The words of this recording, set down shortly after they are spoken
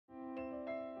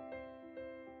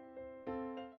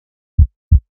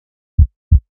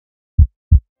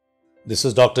This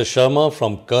is Dr. Sharma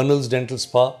from Colonel's Dental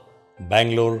Spa,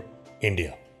 Bangalore,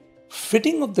 India.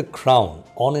 Fitting of the crown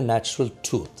on a natural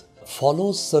tooth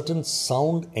follows certain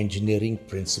sound engineering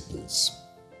principles.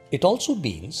 It also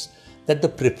means that the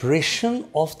preparation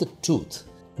of the tooth,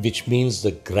 which means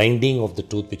the grinding of the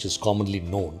tooth, which is commonly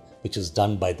known, which is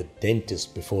done by the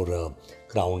dentist before a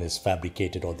crown is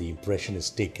fabricated or the impression is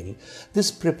taken,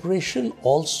 this preparation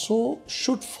also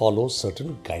should follow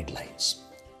certain guidelines.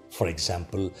 For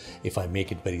example, if I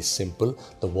make it very simple,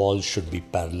 the walls should be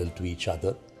parallel to each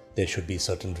other. There should be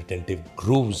certain retentive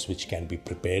grooves which can be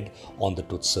prepared on the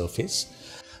tooth surface.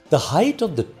 The height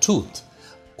of the tooth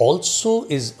also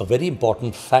is a very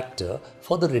important factor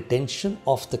for the retention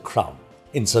of the crown.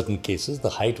 In certain cases, the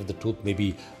height of the tooth may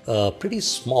be pretty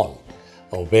small,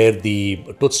 where the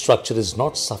tooth structure is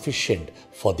not sufficient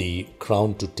for the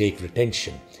crown to take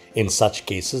retention. In such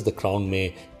cases, the crown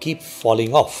may keep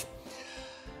falling off.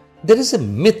 There is a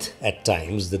myth at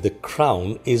times that the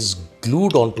crown is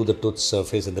glued onto the tooth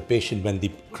surface, and the patient, when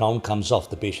the crown comes off,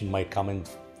 the patient might come and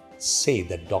say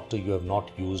that, "Doctor, you have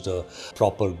not used a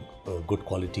proper good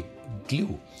quality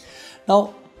glue."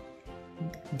 Now,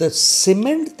 the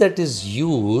cement that is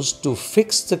used to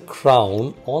fix the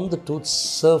crown on the tooth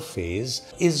surface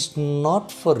is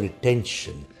not for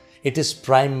retention. It is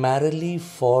primarily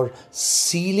for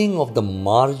sealing of the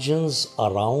margins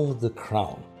around the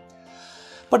crown.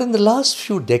 But in the last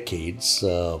few decades,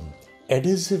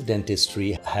 adhesive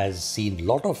dentistry has seen a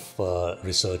lot of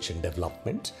research and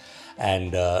development.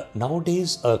 And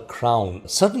nowadays, a crown,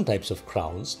 certain types of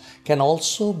crowns, can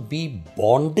also be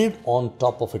bonded on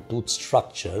top of a tooth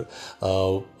structure,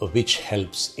 which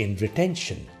helps in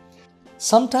retention.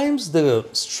 Sometimes the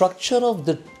structure of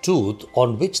the tooth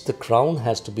on which the crown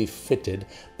has to be fitted,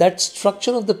 that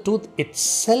structure of the tooth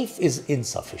itself is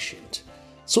insufficient.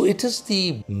 So it is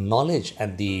the knowledge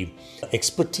and the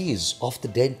expertise of the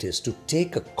dentist to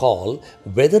take a call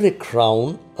whether a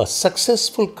crown, a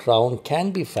successful crown,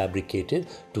 can be fabricated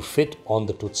to fit on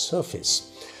the tooth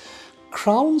surface.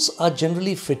 Crowns are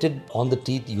generally fitted on the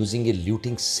teeth using a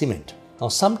luting cement. Now,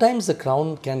 sometimes the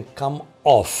crown can come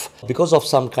off because of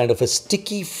some kind of a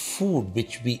sticky food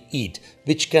which we eat,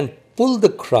 which can pull the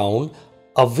crown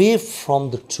away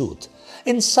from the tooth.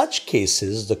 In such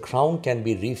cases, the crown can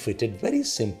be refitted very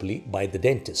simply by the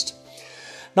dentist.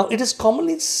 Now, it is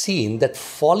commonly seen that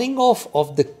falling off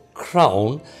of the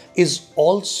crown is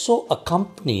also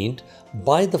accompanied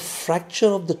by the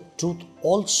fracture of the tooth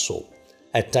also.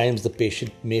 At times, the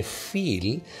patient may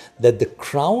feel that the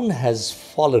crown has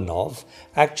fallen off.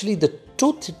 Actually, the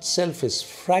tooth itself is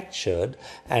fractured,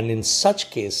 and in such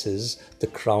cases, the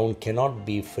crown cannot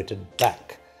be fitted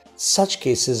back. Such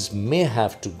cases may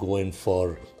have to go in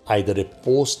for either a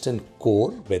post and core,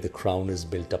 where the crown is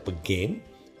built up again,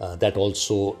 that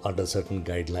also under certain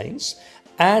guidelines.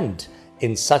 And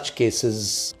in such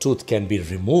cases, tooth can be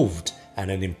removed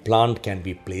and an implant can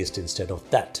be placed instead of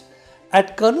that.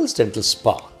 At Colonel's Dental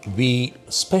Spa, we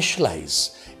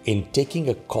specialize in taking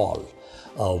a call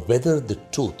whether the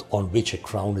tooth on which a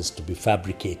crown is to be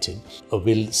fabricated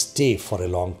will stay for a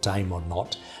long time or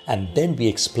not, and then we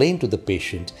explain to the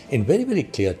patient in very, very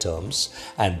clear terms,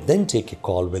 and then take a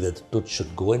call whether the tooth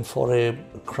should go in for a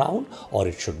crown or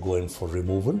it should go in for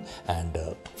removal and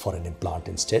for an implant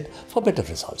instead, for better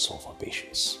results of our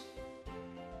patients.